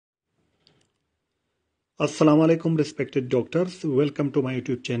Assalamu alaikum respected doctors. Welcome to my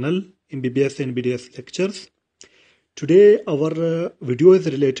YouTube channel MBBS and BDS lectures. Today our video is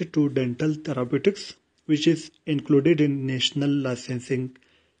related to dental therapeutics, which is included in national licensing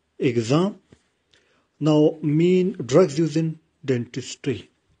exam. Now mean drugs used in dentistry.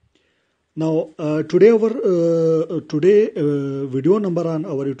 Now today video number on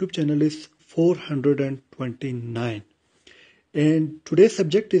our YouTube channel is 429, and today's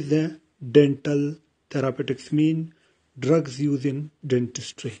subject is the dental therapeutics, mean drugs used in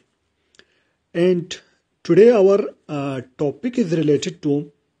dentistry. And today our topic is related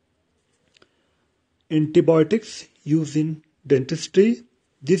to antibiotics used in dentistry.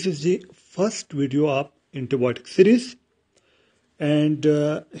 This is the first video of antibiotic series, and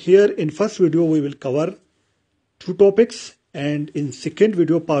here in first video we will cover two topics, and in second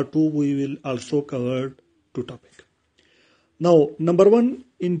video part 2 we will also cover two topics. Now, number one,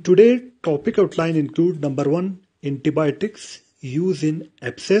 in today's topic outline include number one, antibiotics used in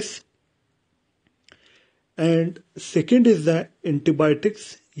abscess, and second is the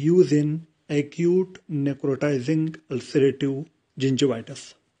antibiotics used in acute necrotizing ulcerative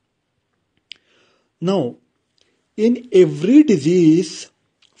gingivitis. Now, in every disease,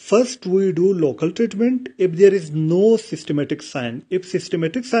 first we do local treatment if there is no systematic sign. If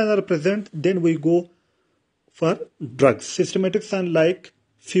systematic signs are present, then we go for drugs. Systematic sign like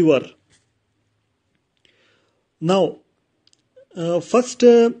fever. Now, first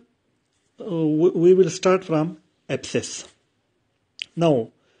we will start from abscess. Now,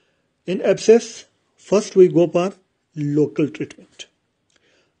 in abscess, first we go for local treatment.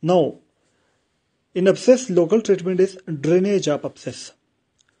 Now, in abscess, local treatment is drainage of abscess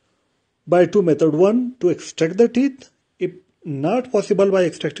by two methods. One, to extract the teeth. If not possible by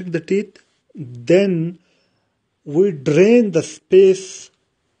extracting the teeth, then we drain the space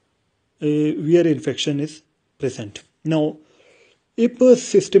where infection is present. Now, if a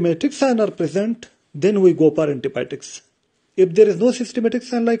systematic signs are present, then we go for antibiotics. If there is no systematic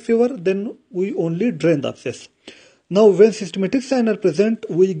sign like fever, then we only drain the abscess. Now, when systematic signs are present,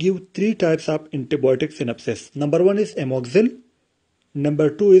 we give three types of antibiotics in abscess. Number one is amoxil, number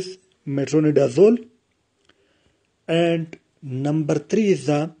two is metronidazole, and number three is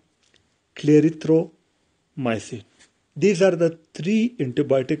the clarithromycin. These are the three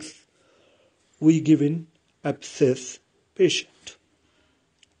antibiotics we give in abscess patient.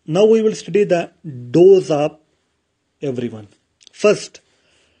 Now we will study the dose of everyone. First,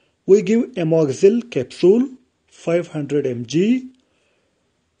 we give amoxil capsule 500 mg,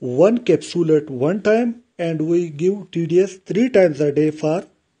 one capsule at one time, and we give TDS 3 times a day for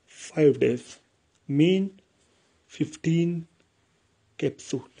 5 days. Mean 15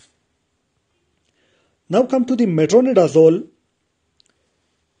 capsules. Now come to the metronidazole.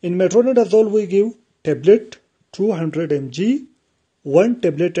 In metronidazole we give tablet 200 mg, one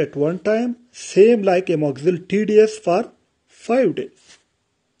tablet at one time, same like amoxil, TDS for 5 days.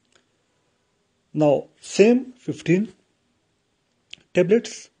 Now same 15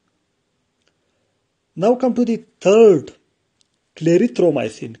 tablets. Now come to the third,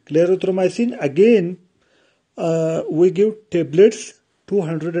 clarithromycin. Clarithromycin again we give tablets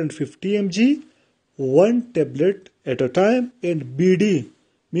 250 mg, one tablet at a time, and BD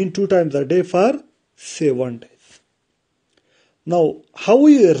mean 2 times a day for 7 days. Now, how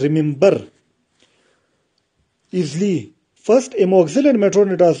we remember easily? First, amoxil and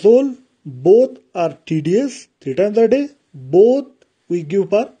metronidazole, both are TDS 3 times a day. Both we give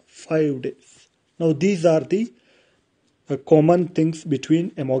for 5 days. Now, these are the common things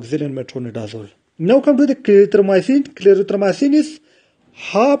between amoxil and metronidazole. Now come to the clarithromycin. Clarithromycin is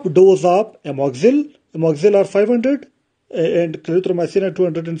half dose of amoxil. Amoxil are 500 and clarithromycin are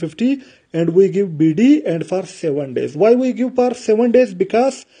 250, and we give BD and for 7 days. Why we give for 7 days?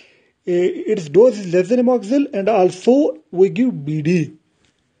 Because its dose is less than amoxil, and also we give BD.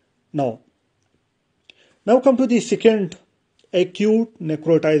 Now come to the second, acute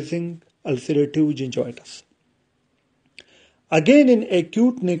necrotizing ulcerative gingivitis. Again, in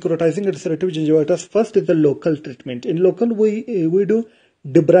acute necrotizing ulcerative gingivitis, first is the local treatment. In local, we do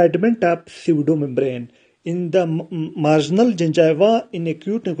debridement of pseudomembrane. In the marginal gingiva, in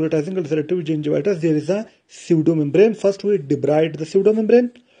acute necrotizing ulcerative gingivitis, there is a pseudomembrane. First, we debride the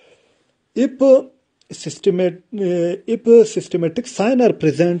pseudomembrane. If systematic signs are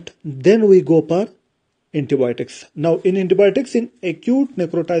present, then we go for antibiotics. Now, in antibiotics, in acute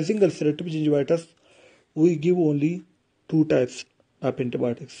necrotizing ulcerative gingivitis, we give only two types of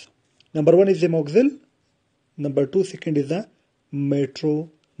antibiotics. Number one is amoxil. Number two, second is the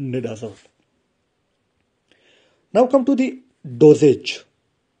metronidazole. Now come to the dosage.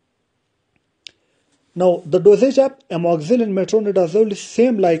 Now the dosage of amoxicillin and metronidazole is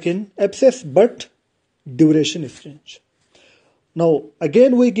same like in abscess, but duration is changed. Now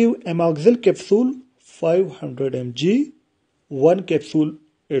again we give amoxicillin capsule 500 mg, one capsule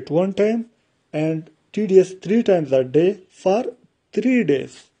at one time, and TDS 3 times a day for 3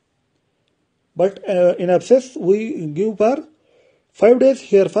 days. But in abscess we give for 5 days,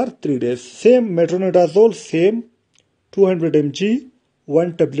 here for 3 days. Same metronidazole, same 200 mg,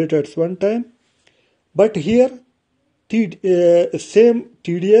 one tablet at one time. But here same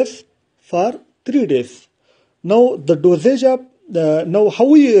TDS for 3 days. Now the dosage of now how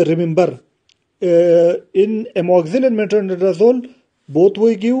we remember in amoxicillin and metronidazole both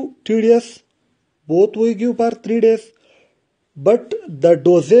we give TDS, both we give for 3 days, but the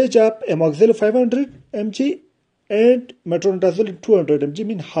dosage of amoxicillin 500 mg and metronidazole 200 mg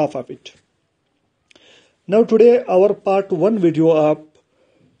mean half of it. Now today our part 1 video of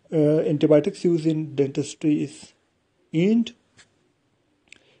antibiotics used in dentistry is end.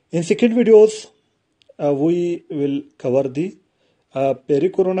 In second videos we will cover the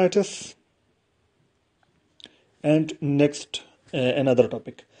pericoronitis and next another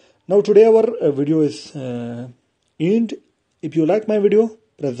topic. Now today our video is end. If you like my video,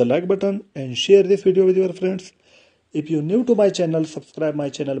 press the like button and share this video with your friends. If you're new to my channel, subscribe my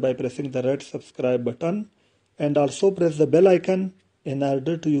channel by pressing the red subscribe button and also press the bell icon in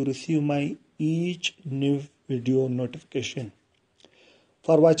order to receive my each new video notification.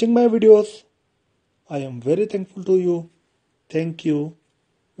 For watching my videos, I am very thankful to you. Thank you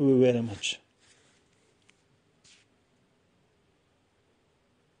very much.